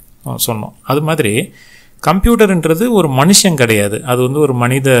சொன்னோம். அது மாதிரி கம்ப்யூட்டர்ன்றது ஒரு மனுஷன் கிடையாது, அது வந்து ஒரு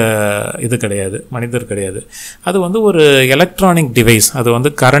மனிதர் கிடையாது. அது வந்து ஒரு எலக்ட்ரானிக் டிவைஸ், அது வந்து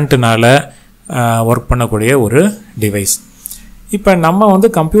கரண்ட்டுனால ஒர்க் பண்ணக்கூடிய ஒரு டிவைஸ். இப்போ நம்ம வந்து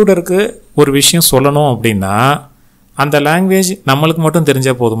கம்ப்யூட்டருக்கு ஒரு விஷயம் சொல்லணும் அப்படின்னா அந்த லாங்குவேஜ் நம்மளுக்கு மட்டும்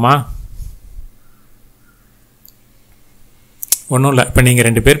தெரிஞ்சால் போதுமா? ஒன்றும் இல்லை. இப்போ நீங்கள்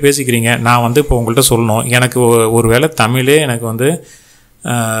 2 பேர் பேசிக்கிறீங்க, நான் வந்து இப்போ உங்கள்கிட்ட சொல்லணும், எனக்கு ஒரு வேளை தமிழே எனக்கு வந்து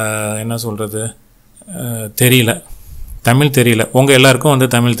என்ன சொல்கிறது தெரியல, தமிழ் தெரியல. உங்கள் எல்லாருக்கும் வந்து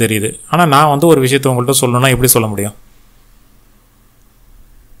தமிழ் தெரியுது. ஆனால் நான் வந்து ஒரு விஷயத்தை உங்கள்கிட்ட சொல்லணும்னா எப்படி சொல்ல முடியும்?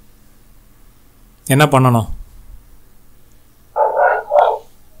 என்ன பண்ணணும்?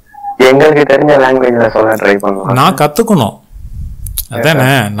 எங்களுக்கு தெரிஞ்ச லாங்குவேஜ்ல சொல்ல ட்ரை பண்ணுவோம். நான் கற்றுக்கணும், அதானே,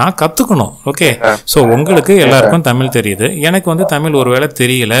 நான் கற்றுக்கணும். ஓகே, ஸோ உங்களுக்கு எல்லாருக்கும் தமிழ் தெரியுது, எனக்கு வந்து தமிழ் ஒரு வேளை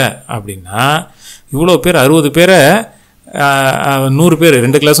தெரியல அப்படின்னா இவ்வளோ பேர் 60 பேரை 100 பேர்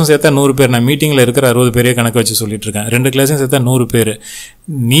 2 கிளாஸும் சேர்த்தா 100 பேர். நான் மீட்டிங்கில் இருக்கிற 60 பேரையே கணக்கு வச்சு சொல்லிட்டு இருக்கேன். 2 கிளாஸும் சேர்த்தா 100 பேர்.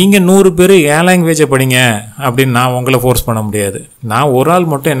 நீங்கள் 100 பேர் என் லாங்குவேஜை படிங்க அப்படின்னு நான் உங்களை ஃபோர்ஸ் பண்ண முடியாது. நான் ஒரு ஆள்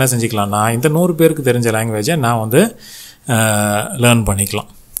மட்டும் என்ன செஞ்சுக்கலாம், நான் இந்த 100 பேருக்கு தெரிஞ்ச லாங்குவேஜை நான் வந்து லேர்ன் பண்ணிக்கலாம்.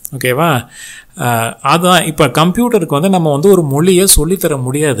 ஓகேவா? அதுதான் இப்போ கம்ப்யூட்டருக்கு வந்து நம்ம வந்து ஒரு மொழியை சொல்லித்தர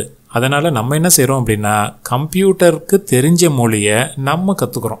முடியாது. அதனால் நம்ம என்ன செய்கிறோம் அப்படின்னா கம்ப்யூட்டருக்கு தெரிஞ்ச மொழியை நம்ம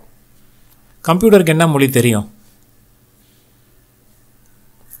கற்றுக்குறோம். கம்ப்யூட்டருக்கு என்ன மொழி தெரியும்?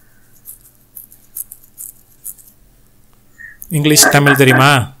 இங்கிலீஷ், தமிழ்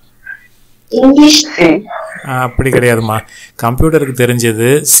தெரியுமா? அப்படி கிடையாதுமா. கம்ப்யூட்டருக்கு தெரிஞ்சது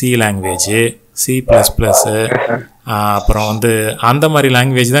சி லாங்குவேஜ், C++, அப்புறம் வந்து அந்த மாதிரி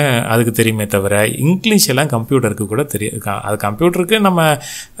லாங்குவேஜ் தான் அதுக்கு தெரியுமே தவிர இங்கிலீஷ் எல்லாம் கம்ப்யூட்டருக்கு கூட தெரியும். அது கம்ப்யூட்டருக்கு நம்ம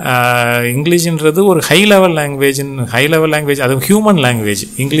இங்கிலீஷ்ன்றது ஒரு ஹை லெவல் லாங்குவேஜ், அது ஹியூமன் லாங்குவேஜ்.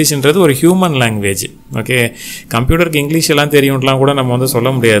 இங்கிலீஷ்ன்றது ஒரு ஹியூமன் லாங்குவேஜ். ஓகே, கம்ப்யூட்டருக்கு இங்கிலீஷ் எல்லாம் தெரியும்லாம் கூட நம்ம வந்து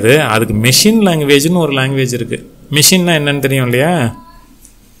சொல்ல முடியாது. அதுக்கு மெஷின் லாங்குவேஜ்னு ஒரு லாங்குவேஜ் இருக்குது. மெஷின்னா என்னன்னு தெரியும் இல்லையா?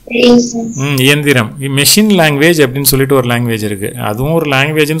 இயந்திரம். மெஷின் லாங்குவேஜ் அப்படின்னு சொல்லிட்டு ஒரு லாங்குவேஜ் இருக்குது. அதுவும் ஒரு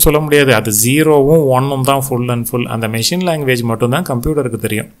லாங்குவேஜ்னு சொல்ல முடியாது, அது 0வும் 1ம் தான் ஃபுல் அண்ட் ஃபுல். அந்த மெஷின் லாங்குவேஜ் மட்டும்தான் கம்ப்யூட்டருக்கு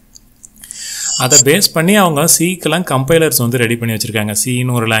தெரியும். அதை பேஸ் பண்ணி அவங்க சிக்கெல்லாம் கம்பைலர்ஸ் வந்து ரெடி பண்ணி வச்சுருக்காங்க.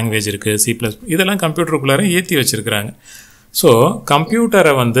 சின்னு ஒரு லாங்குவேஜ் இருக்குது, C++, இதெல்லாம் கம்ப்யூட்டருக்குள்ளார ஏற்றி வச்சுருக்குறாங்க. ஸோ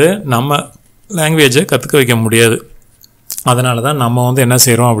கம்ப்யூட்டரை வந்து நம்ம லாங்குவேஜை கற்றுக்க வைக்க முடியாது. அதனால தான் நம்ம வந்து என்ன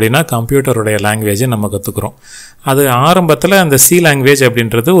செய்கிறோம் அப்படின்னா கம்ப்யூட்டருடைய லாங்குவேஜை நம்ம கற்றுக்குறோம். அது ஆரம்பத்தில் அந்த சி லாங்குவேஜ்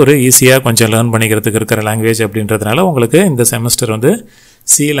அப்படின்றது ஒரு ஈஸியாக கொஞ்சம் லேர்ன் பண்ணிக்கிறதுக்கு இருக்கிற லாங்குவேஜ் அப்படின்றதுனால உங்களுக்கு இந்த செமஸ்டர் வந்து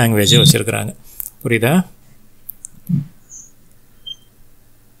சி லாங்குவேஜை வச்சுருக்குறாங்க. புரியுதா?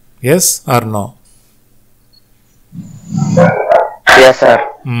 S R no?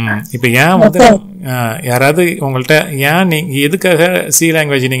 இப்போ ஏன் வந்து யாராவது உங்கள்கிட்ட ஏன் நீங்கள் எதுக்காக சி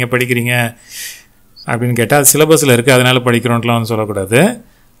லாங்குவேஜ் நீங்கள் படிக்கிறீங்க அப்படின்னு கேட்டால் அது சிலபஸில் இருக்குது அதனால் படிக்கிறோன்ட்டுலாம் வந்து சொல்லக்கூடாது.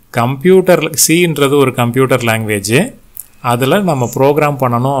 கம்ப்யூட்டர் சின்றது ஒரு கம்ப்யூட்டர் லாங்குவேஜ். அதில் நம்ம ப்ரோக்ராம்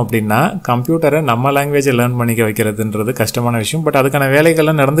பண்ணணும் அப்படின்னா கம்ப்யூட்டரை நம்ம லாங்குவேஜை லேர்ன் பண்ணிக்க வைக்கிறதுன்றது கஷ்டமான விஷயம். பட் அதுக்கான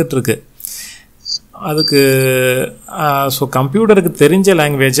வேலைகள்லாம் நடந்துகிட்ருக்கு. அதுக்கு ஸோ கம்ப்யூட்டருக்கு தெரிஞ்ச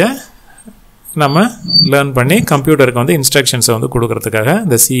லாங்குவேஜை நம்ம லேர்ன் பண்ணி கம்ப்யூட்டருக்கு வந்து இன்ஸ்ட்ரக்ஷன்ஸை வந்து கொடுக்கறதுக்காக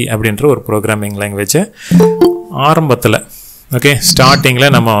இந்த சி அப்படின்ற ஒரு ப்ரோக்ராமிங் லாங்குவேஜை ஆரம்பத்தில் ஓகே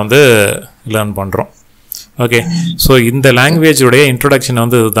ஸ்டார்டிங்கில் நம்ம வந்து லேர்ன் பண்ணுறோம். ஓகே ஸோ இந்த லாங்குவேஜுடைய இன்ட்ரொடக்ஷன்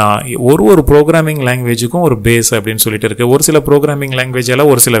வந்து இதுதான். ஒரு ப்ரோக்ராமிங் லாங்குவேஜுக்கும் ஒரு பேஸ் அப்படின்னு சொல்லிட்டு இருக்குது. ஒரு சில ப்ரோக்ராமிங் லாங்குவேஜால்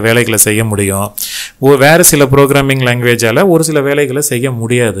ஒரு சில வேலைகளை செய்ய முடியும், வேறு சில ப்ரோக்ராமிங் லாங்குவேஜால் ஒரு சில வேலைகளை செய்ய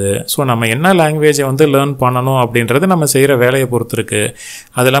முடியாது. ஸோ நம்ம என்ன லாங்குவேஜை வந்து லேர்ன் பண்ணணும் அப்படின்றது நம்ம செய்கிற வேலையை பொறுத்து இருக்குது.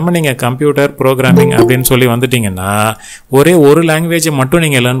 அது இல்லாமல் நீங்கள் கம்ப்யூட்டர் ப்ரோக்ராமிங் அப்படின்னு சொல்லி வந்துட்டிங்கன்னா ஒரே ஒரு லாங்குவேஜை மட்டும்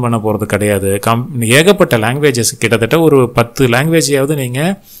நீங்கள் லேர்ன் பண்ண போகிறது கிடையாது. ஏகப்பட்ட லாங்குவேஜஸ் கிட்டத்தட்ட ஒரு 10 லாங்குவேஜையாவது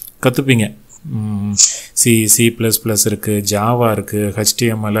நீங்கள் கற்றுப்பீங்க. சி, C++ இருக்குது, ஜாவா இருக்குது,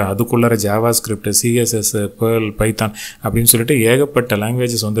 HTML, அதுக்குள்ளார Java script, CSS, Perl, Python அப்படின்னு சொல்லிட்டு ஏகப்பட்ட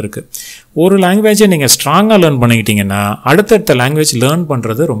லாங்குவேஜஸ் வந்து இருக்குது. ஒரு லாங்குவேஜை நீங்கள் ஸ்ட்ராங்காக லேர்ன் பண்ணிக்கிட்டிங்கன்னா அடுத்தடுத்த லாங்குவேஜ் லேர்ன்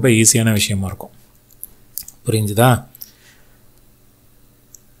பண்ணுறது ரொம்ப ஈஸியான விஷயமா இருக்கும். புரிஞ்சுதா?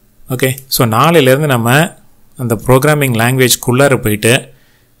 ஓகே ஸோ நாளையிலேருந்து நம்ம அந்த ப்ரோக்ராமிங் லாங்குவேஜ்குள்ளார போயிட்டு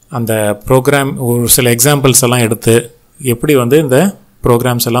அந்த ப்ரோக்ராம் ஒரு சில எக்ஸாம்பிள்ஸ் எல்லாம் எடுத்து எப்படி வந்து இந்த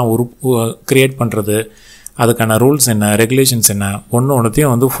ப்ரோக்ராம்ஸ் எல்லாம் க்ரியேட் பண்ணுறது, அதுக்கான ரூல்ஸ் என்ன, ரெகுலேஷன்ஸ் என்ன,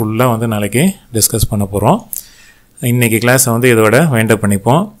 ஒன்றுத்தையும் வந்து ஃபுல்லாக வந்து நாளைக்கு டிஸ்கஸ் பண்ண போகிறோம். இன்றைக்கி கிளாஸை வந்து இதோட வைண்டப்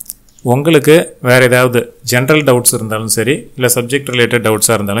பண்ணிப்போம். உங்களுக்கு வேறு ஏதாவது ஜென்ரல் டவுட்ஸ் இருந்தாலும் சரி, இல்லை சப்ஜெக்ட் ரிலேட்டட்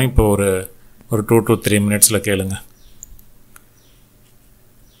டவுட்ஸாக இருந்தாலும் இப்போ ஒரு 2 to 3 மினிட்ஸில் கேளுங்க.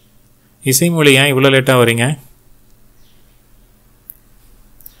 இசைமொழி ஏன் இவ்வளோ லேட்டாக வரீங்க?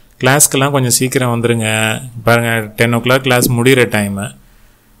 கிளாஸ்க்கெல்லாம் கொஞ்சம் சீக்கிரம் வந்துடுங்க. பாருங்கள் 10 o'clock கிளாஸ் முடிகிற டைமு.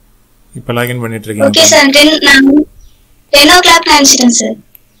 இப்போ லாகின் பண்ணிட்டுருக்கீங்க. ஓகே சார், 10 o'clock நினச்சிட்டேன் சார்.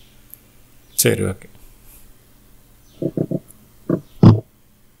 சரி ஓகே.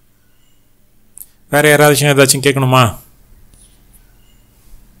 வேறு யாராவது விஷயம் ஏதாச்சும் கேட்கணுமா?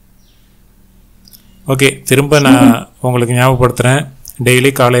 ஓகே திரும்ப நான் உங்களுக்கு ஞாபகப்படுத்துகிறேன்.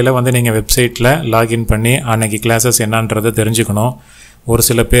 டெய்லி காலையில் வந்து நீங்கள் வெப்சைட்டில் லாகின் பண்ணி அன்றைக்கி கிளாஸஸ் என்னன்றதை தெரிஞ்சுக்கணும்.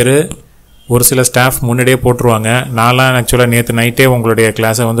 ஒரு சில ஸ்டாஃப் முன்னாடியே போட்டுருவாங்க. நான்லாம் ஆக்சுவலாக நேற்று நைட்டே உங்களுடைய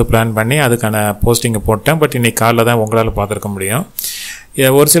கிளாஸை வந்து பிளான் பண்ணி அதுக்கான போஸ்டிங்கை போட்டேன். பட் இன்றைக்கி காலைல தான் உங்களால் பார்த்துருக்க முடியும்.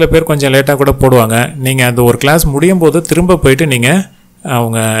 ஒரு சில பேர் கொஞ்சம் லேட்டாக கூட போடுவாங்க. நீங்கள் அந்த ஒரு கிளாஸ் முடியும் போது திரும்ப போயிட்டு நீங்கள்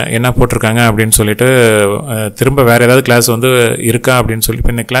அவங்க என்ன போட்டிருக்காங்க அப்படின்னு சொல்லிட்டு திரும்ப வேறு ஏதாவது கிளாஸ் வந்து இருக்கா அப்படின்னு சொல்லி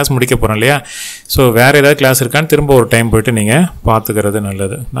இப்போ இந்த கிளாஸ் முடிக்க போகிறோம் இல்லையா, ஸோ வேறு ஏதாவது கிளாஸ் இருக்கான்னு திரும்ப ஒரு டைம் போயிட்டு நீங்கள் பார்த்துக்கிறது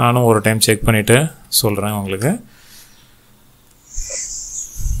நல்லது. நானும் ஒரு டைம் செக் பண்ணிவிட்டு சொல்கிறேன் உங்களுக்கு.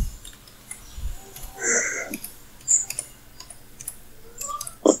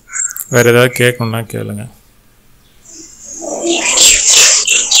 வேறு ஏதாவது கேட்கணுன்னா கேளுங்க.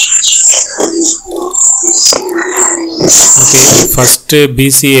 ஓகே ஃபஸ்ட்டு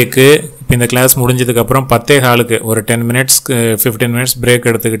பிசிஏக்கு இப்போ இந்த கிளாஸ் முடிஞ்சதுக்கப்புறம் 10:15 ஒரு 10 minutes 15 minutes பிரேக்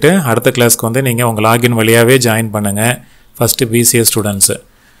எடுத்துக்கிட்டு அடுத்த கிளாஸ்க்கு வந்து நீங்கள் உங்கள் லாகின் வழியாகவே ஜாயின் பண்ணுங்கள். First PCA students.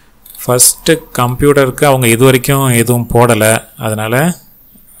 ஃபஸ்ட்டு கம்ப்யூட்டருக்கு அவங்க இது வரைக்கும் எதுவும் போடலை, அதனால்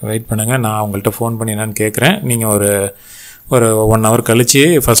வெயிட் பண்ணுங்கள். நான் அவங்கள்ட்ட ஃபோன் பண்ணி என்னன்னு கேட்குறேன். நீங்கள் ஒரு 1 hour கழித்து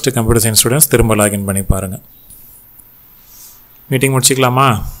ஃபஸ்ட்டு கம்ப்யூட்டர் சயின்ஸ் ஸ்டூடெண்ட்ஸ் திரும்ப லாகின் பண்ணி பாருங்கள். மீட்டிங் முடிச்சிக்கலாமா?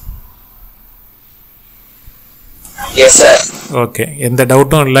 Yes sir. ஓகே எந்த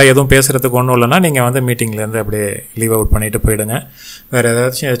டவுட்டும் இல்லை, எதுவும் பேசுகிறதுக்கு ஒன்றும் இல்லைன்னா நீங்கள் வந்து மீட்டிங்லேருந்து அப்படியே லீவ் அவுட் பண்ணிவிட்டு போயிடுங்க. வேறு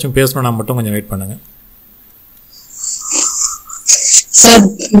ஏதாச்சும் பேசணுன்னா மட்டும் கொஞ்சம் வெயிட் பண்ணுங்கள். சார்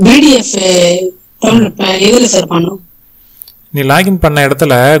பிடிஎஃப் எதில் சார் பண்ணும்? நீ லாகின் பண்ண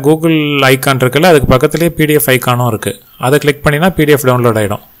இடத்துல கூகுள் ஐக்கான் இருக்குல்ல, அதுக்கு பக்கத்துலேயே பிடிஎஃப் ஐக்கானும் இருக்குது. அதை கிளிக் பண்ணினா பிடிஎஃப் டவுன்லோட்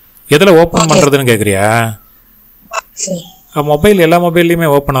ஆகிடும். எதில் ஓப்பன் பண்ணுறதுன்னு கேட்குறியா? மொபைல் எல்லா மொபைல்லையுமே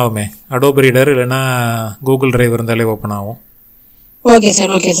ஓப்பன் ஆகுமே. அடோப் ரீடர் இல்லைன்னா கூகுள் டிரைவ் இருந்தாலே ஓப்பன் ஆகும். Okay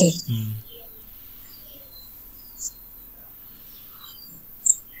sir. Okay sir.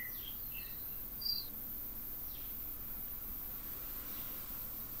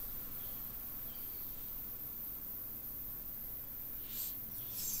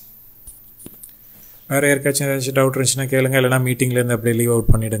 வேறு யாருக்காச்சும் ஏதாச்சும் டவுட் இருந்துச்சுன்னா கேளுங்க, இல்லைனா மீட்டிங்லேருந்து அப்படியே லீவ்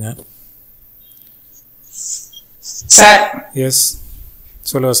அவுட் பண்ணிவிடுங்க. சார் எஸ்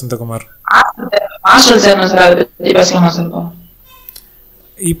சொல்லு வசந்தகுமார்.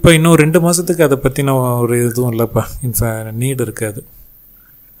 இப்போ இன்னும் 2 மாதத்துக்கு அதை பற்றின ஒரு இதுவும் இல்லைப்பா, நீடு இருக்காது.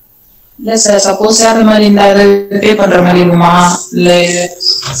 இல்ல சார், சப்போஸ் அந்த மாதிரி இந்த பே பண்ற மாதிரி இருக்குமா? இல்ல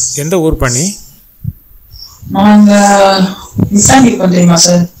எந்த ஊர் பண்ணி? நாங்க முத்தாண்டி குப்பம் தெரியுமா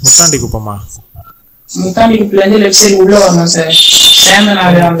சார்? முத்தாண்டி குப்பமா? முத்தாண்டி குப்பத்துல இருந்து லெஃப்ட் சைடு உள்ள வரணும் சார்.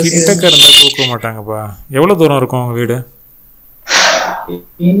 கிட்டக்க இருந்தா கூப்பிட மாட்டாங்கப்பா. எவ்வளவு தூரம் இருக்கும் உங்க வீடு?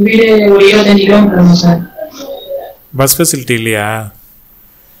 என் வீடு ஒரு 25 கிலோமீட்டர் சார். பஸ் ஃபெசிலிட்டி இல்லையா?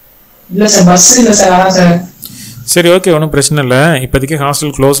 இல்ல சார், பஸ் இல்ல சார். அதான் சார். சரி ஓகே, ஒன்றும் பிரச்சனை இல்லை. இப்போதைக்கு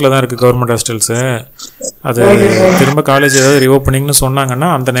ஹாஸ்டல் க்ளோஸில் தான் இருக்குது, கவர்மெண்ட் ஹாஸ்டல்ஸு. அது திரும்ப காலேஜ் ஏதாவது ரீஓப்பனிங்னு சொன்னாங்கன்னா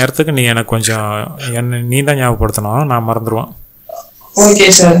அந்த நேரத்துக்கு நீ எனக்கு கொஞ்சம் நீ தான் ஞாபகப்படுத்தணும், நான் மறந்துடுவேன். Okay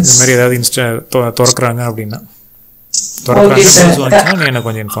sir. இந்த மாதிரி ஏதாவது திறக்கிறாங்க அப்படின்னா வந்துச்சுன்னா நீ எனக்கு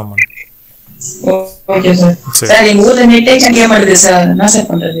கொஞ்சம் இன்ஃபார்ம் பண்ணு. Okay sir. சார் எங்க ஊர்ல நெட்டே கிடைக்க மாட்டேது சார், என்ன சார்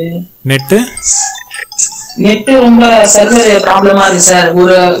பண்றது? நெட்டு ரொம்ப சர்வர் ப்ராப்ளமா இருக்கு சார்.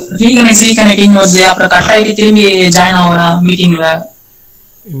 ஒரு ரீகனெக்டிங் வருது, அப்புறம் கட் ஆகிட்டு திரும்பி ஜாயின் ஆகுறேன் மீட்டிங்ல.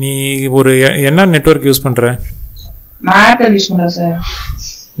 நீ ஒரு என்ன நெட்வொர்க் யூஸ் பண்ற? நான் ஏர்டெல் யூஸ் பண்றேன் சார்.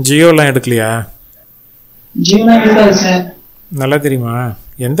 ஜியோலாம் எடுக்கலையா? ஜியோலாம் எடுக்காது சார். நல்லா தெரியுமா?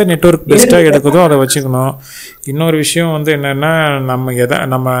 எந்த நெட்வொர்க் பெஸ்ட்டாக எடுக்குதோ அதை வச்சுக்கணும். இன்னொரு விஷயம் வந்து என்னென்னா,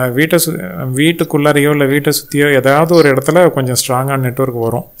 நம்ம வீட்டுக்குள்ளாரையோ இல்லை வீட்டை சுற்றியோ ஏதாவது ஒரு இடத்துல கொஞ்சம் ஸ்ட்ராங்கான நெட்வொர்க்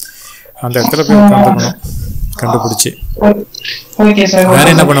வரும். அந்த இடத்துல போய் உட்காந்துக்கணும் கண்டுபிடிச்சி. வேற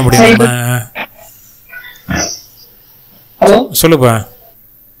என்ன பண்ண முடியும்? சொல்லுப்பா.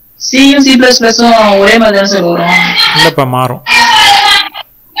 சியும் C++ம் ஒரே மாதிரி தான் சார் வரும். இல்லைப்பா, மாறும்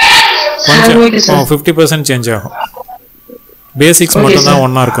கொஞ்சம். 50% சேஞ்ச் ஆகும். பேசிக்ஸ் மட்டும் தான்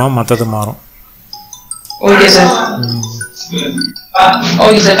ஒன்றா இருக்கும், மற்றது மாறும். Okay sir.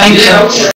 Okay sir, thank you sir.